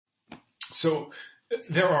So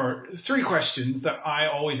there are three questions that I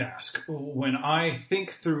always ask when I think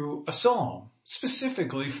through a psalm,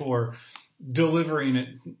 specifically for delivering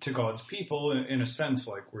it to God's people in a sense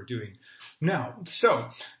like we're doing now. So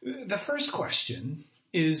the first question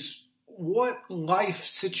is, what life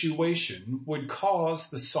situation would cause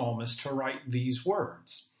the psalmist to write these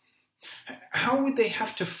words? How would they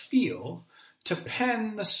have to feel to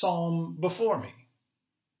pen the psalm before me?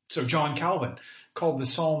 So John Calvin called the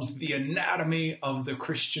Psalms the anatomy of the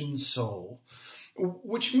Christian soul,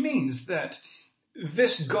 which means that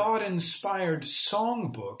this God-inspired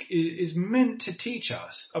songbook is meant to teach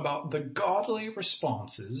us about the godly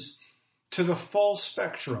responses to the full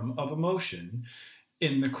spectrum of emotion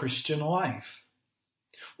in the Christian life.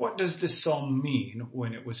 What does this psalm mean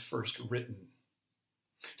when it was first written?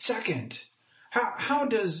 Second, how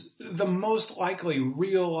does the most likely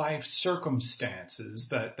real life circumstances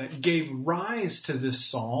that gave rise to this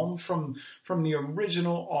psalm from the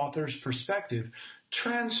original author's perspective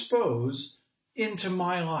transpose into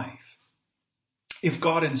my life? If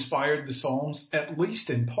God inspired the Psalms, at least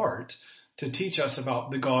in part, to teach us about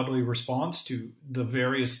the godly response to the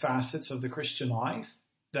various facets of the Christian life,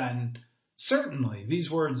 then certainly these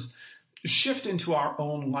words shift into our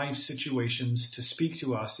own life situations to speak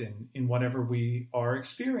to us in whatever we are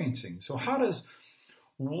experiencing. So how does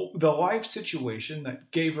the life situation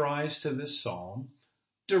that gave rise to this psalm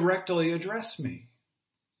directly address me?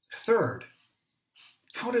 Third,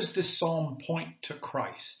 how does this psalm point to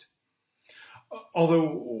Christ?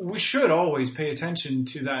 Although we should always pay attention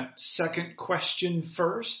to that second question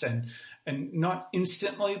first and not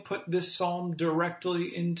instantly put this psalm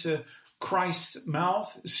directly into Christ's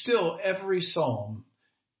mouth, still every psalm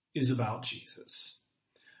is about Jesus.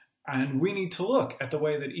 And we need to look at the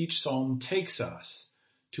way that each psalm takes us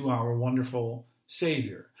to our wonderful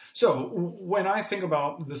Savior. So when I think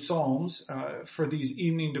about the Psalms for these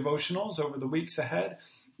evening devotionals over the weeks ahead,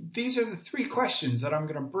 these are the three questions that I'm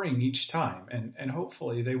going to bring each time, and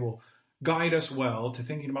hopefully they will guide us well to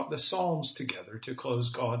thinking about the Psalms together to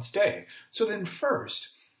close God's day. So then first,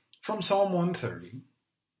 from Psalm 130,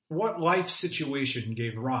 what life situation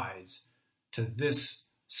gave rise to this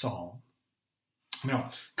psalm? Now,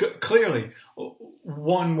 clearly,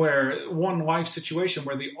 one life situation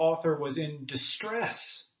where the author was in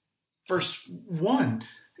distress. Verse 1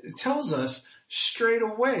 tells us straight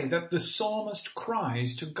away that the psalmist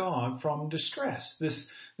cries to God from distress.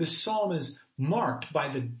 This psalm is marked by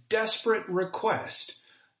the desperate request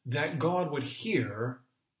that God would hear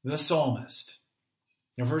the psalmist.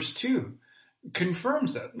 Now, verse 2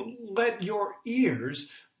 confirms that. Let your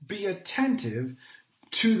ears be attentive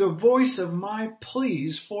to the voice of my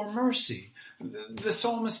pleas for mercy. The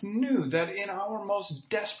psalmist knew that in our most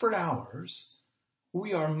desperate hours,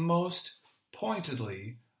 we are most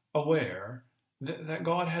pointedly aware that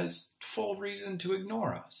God has full reason to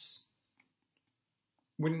ignore us.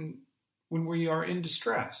 When we are in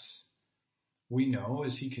distress, we know,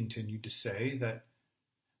 as he continued to say, that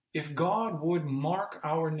if God would mark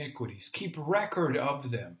our iniquities, keep record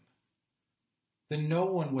of them, then no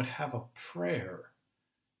one would have a prayer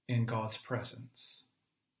in God's presence.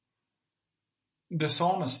 The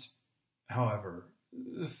psalmist, however,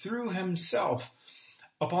 threw himself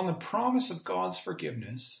upon the promise of God's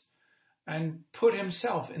forgiveness and put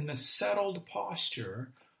himself in the settled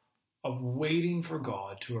posture of waiting for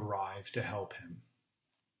God to arrive to help him.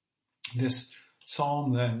 This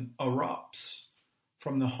psalm then erupts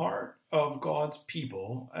from the heart of God's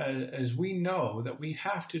people as we know that we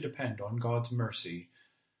have to depend on God's mercy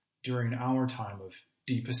during our time of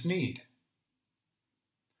deepest need.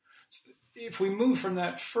 If we move from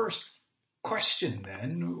that first question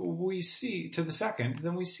then we see to the second,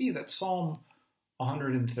 then we see that Psalm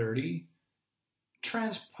 130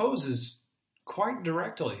 transposes quite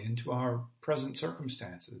directly into our present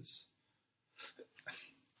circumstances.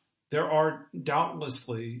 There are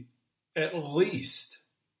doubtlessly at least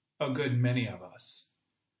a good many of us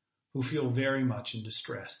who feel very much in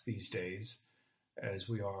distress these days as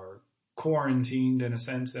we are quarantined in a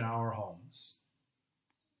sense in our homes.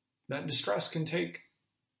 That distress can take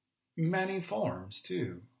many forms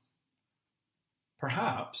too.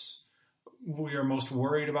 Perhaps we are most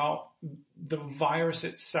worried about the virus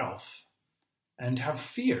itself and have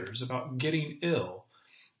fears about getting ill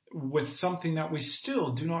with something that we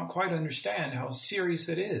still do not quite understand how serious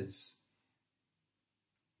it is.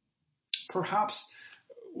 Perhaps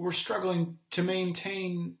we're struggling to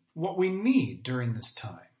maintain what we need during this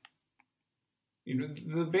time.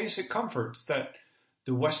 The basic comforts that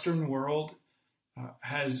the Western world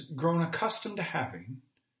has grown accustomed to having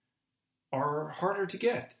are harder to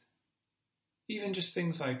get. Even just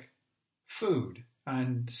things like food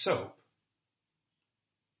and soap.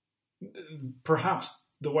 Perhaps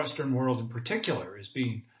the Western world in particular is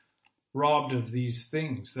being robbed of these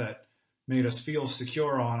things that made us feel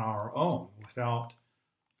secure on our own without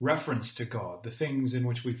reference to God, the things in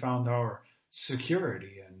which we found our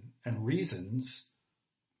security and reasons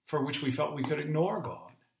for which we felt we could ignore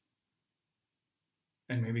God.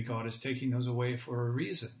 And maybe God is taking those away for a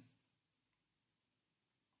reason.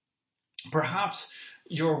 Perhaps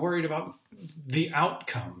you're worried about the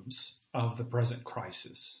outcomes of the present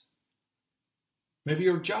crisis. Maybe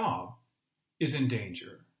your job is in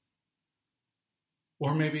danger.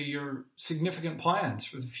 Or maybe your significant plans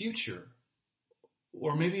for the future.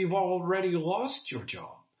 Or maybe you've already lost your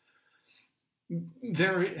job.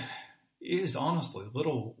 There is honestly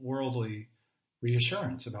little worldly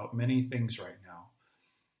reassurance about many things right now.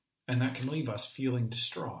 And that can leave us feeling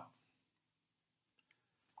distraught.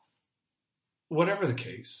 Whatever the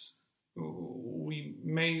case, we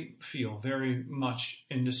may feel very much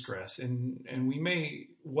in distress, and we may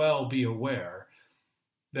well be aware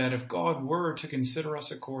that if God were to consider us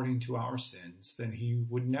according to our sins, then he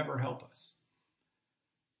would never help us.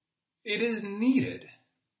 It is needed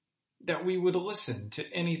that we would listen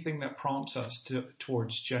to anything that prompts us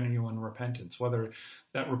towards genuine repentance, whether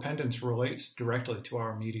that repentance relates directly to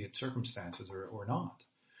our immediate circumstances or not.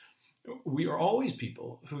 We are always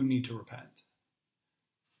people who need to repent.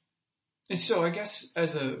 And so I guess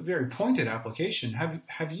as a very pointed application,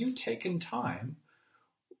 have you taken time,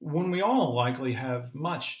 when we all likely have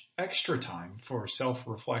much extra time for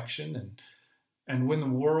self-reflection and when the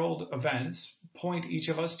world events point each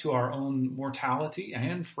of us to our own mortality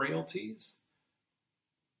and frailties,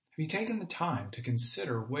 have you taken the time to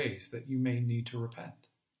consider ways that you may need to repent?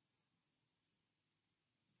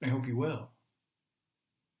 I hope you will.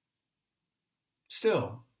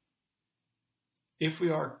 Still, if we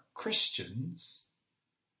are Christians,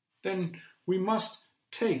 then we must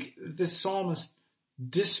take this psalmist's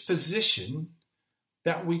disposition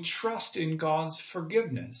that we trust in God's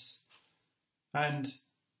forgiveness and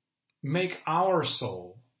make our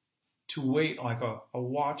soul to wait like a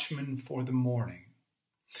watchman for the morning.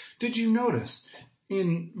 Did you notice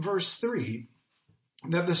in verse 3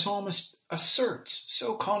 that the psalmist asserts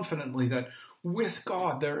so confidently that with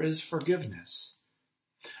God there is forgiveness?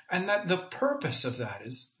 And that the purpose of that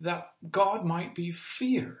is that God might be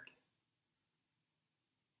feared.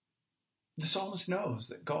 The psalmist knows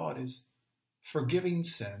that God is forgiving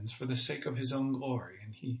sins for the sake of his own glory,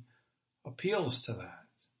 and he appeals to that.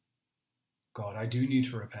 God, I do need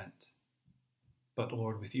to repent. But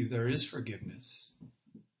Lord, with you there is forgiveness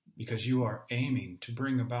because you are aiming to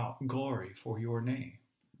bring about glory for your name.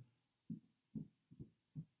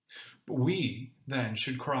 We then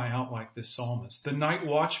should cry out like this psalmist. The night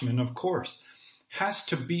watchman, of course, has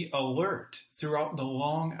to be alert throughout the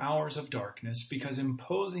long hours of darkness because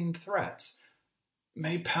imposing threats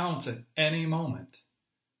may pounce at any moment.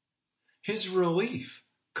 His relief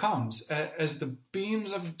comes as the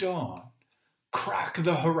beams of dawn crack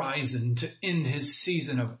the horizon to end his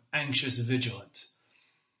season of anxious vigilance.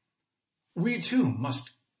 We too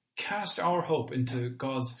must cast our hope into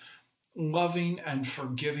God's loving and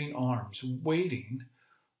forgiving arms, waiting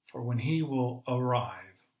for when he will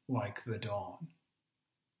arrive like the dawn.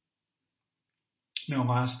 Now,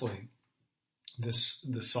 lastly,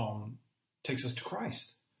 the psalm takes us to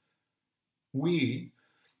Christ. We,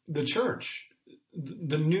 the church,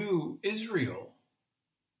 the new Israel,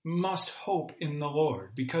 must hope in the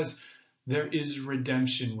Lord because there is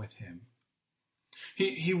redemption with him.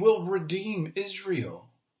 He will redeem Israel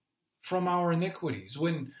from our iniquities.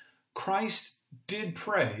 When Christ did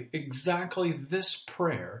pray exactly this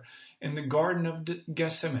prayer in the Garden of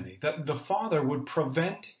Gethsemane, that the Father would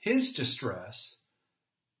prevent his distress,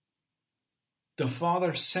 the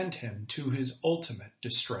Father sent him to his ultimate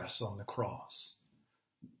distress on the cross.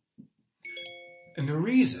 And the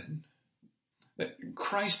reason that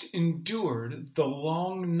Christ endured the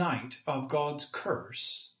long night of God's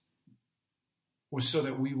curse was so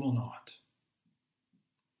that we will not.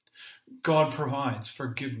 God provides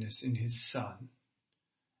forgiveness in his Son.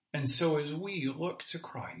 And so as we look to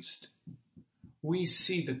Christ, we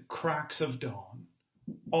see the cracks of dawn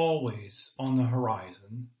always on the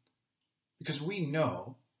horizon because we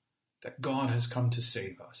know that God has come to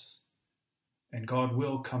save us and God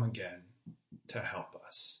will come again to help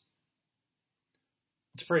us.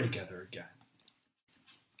 Let's pray together again.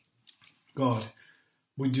 God,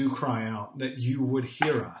 we do cry out that you would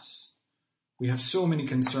hear us. We have so many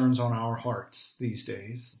concerns on our hearts these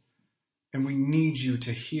days, and we need you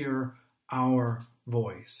to hear our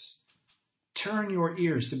voice. Turn your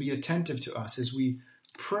ears to be attentive to us as we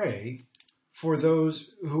pray For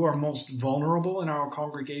those who are most vulnerable in our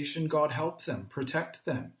congregation, God, help them, protect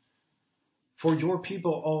them. For your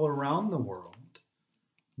people all around the world,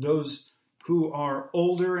 those who are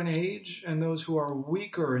older in age and those who are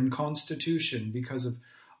weaker in constitution because of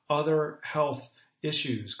other health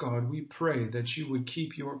issues, God, we pray that you would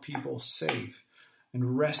keep your people safe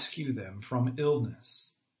and rescue them from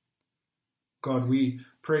illness. God, we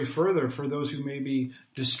pray further for those who may be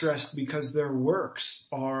distressed because their works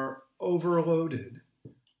are overloaded.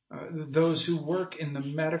 Those who work in the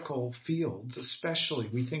medical fields, especially,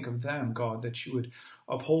 we think of them, God, that you would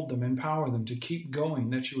uphold them, empower them to keep going,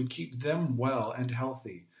 that you would keep them well and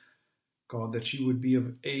healthy. God, that you would be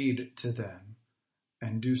of aid to them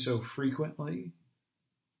and do so frequently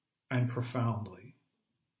and profoundly.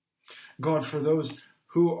 God, for those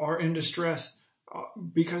who are in distress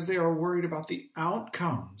because they are worried about the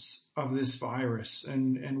outcomes of this virus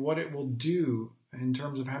and what it will do in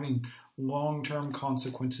terms of having long-term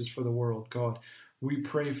consequences for the world, God, we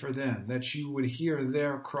pray for them, that you would hear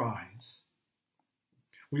their cries.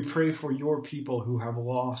 We pray for your people who have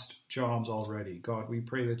lost jobs already. God, we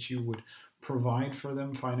pray that you would provide for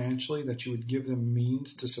them financially, that you would give them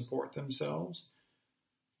means to support themselves.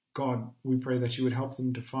 God, we pray that you would help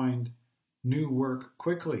them to find new work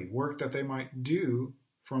quickly, work that they might do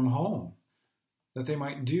from home, that they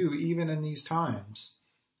might do even in these times.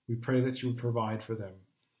 We pray that you would provide for them.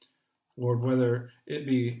 Lord, whether it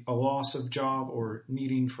be a loss of job or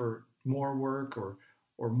needing for more work or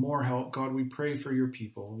more help, God, we pray for your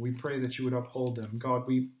people. We pray that you would uphold them. God,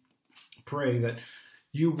 we pray that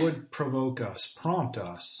you would provoke us, prompt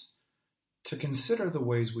us to consider the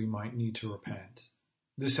ways we might need to repent.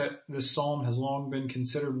 This psalm has long been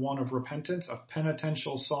considered one of repentance, a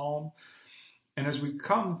penitential psalm. And as we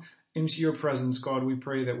come into your presence, God, we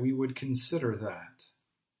pray that we would consider that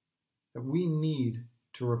we need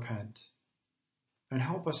to repent, and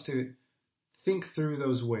help us to think through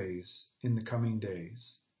those ways in the coming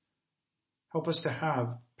days. Help us to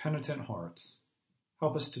have penitent hearts.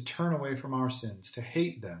 Help us to turn away from our sins, to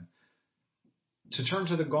hate them, to turn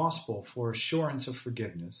to the gospel for assurance of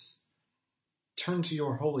forgiveness. Turn to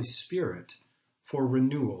your Holy Spirit for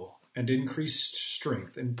renewal and increased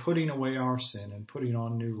strength in putting away our sin and putting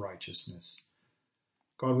on new righteousness.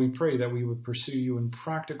 God, we pray that we would pursue you in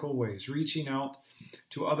practical ways, reaching out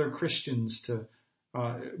to other Christians to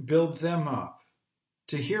build them up,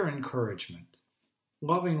 to hear encouragement,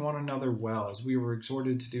 loving one another well as we were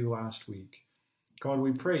exhorted to do last week. God,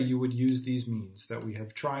 we pray you would use these means that we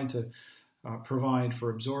have tried to provide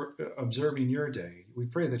for observing your day. We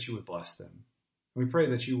pray that you would bless them. We pray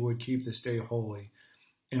that you would keep this day holy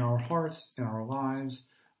in our hearts, in our lives,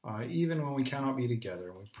 even when we cannot be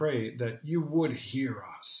together. We pray that you would hear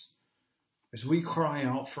us as we cry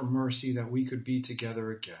out for mercy that we could be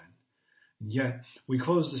together again. And yet we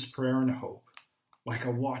close this prayer in hope, like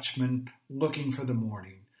a watchman looking for the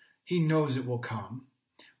morning. He knows it will come.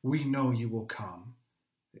 We know you will come.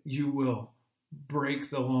 You will break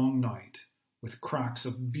the long night with cracks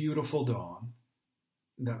of beautiful dawn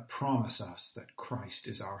that promise us that Christ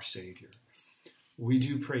is our Savior. We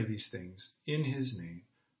do pray these things in his name,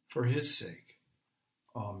 for his sake.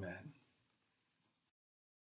 Amen.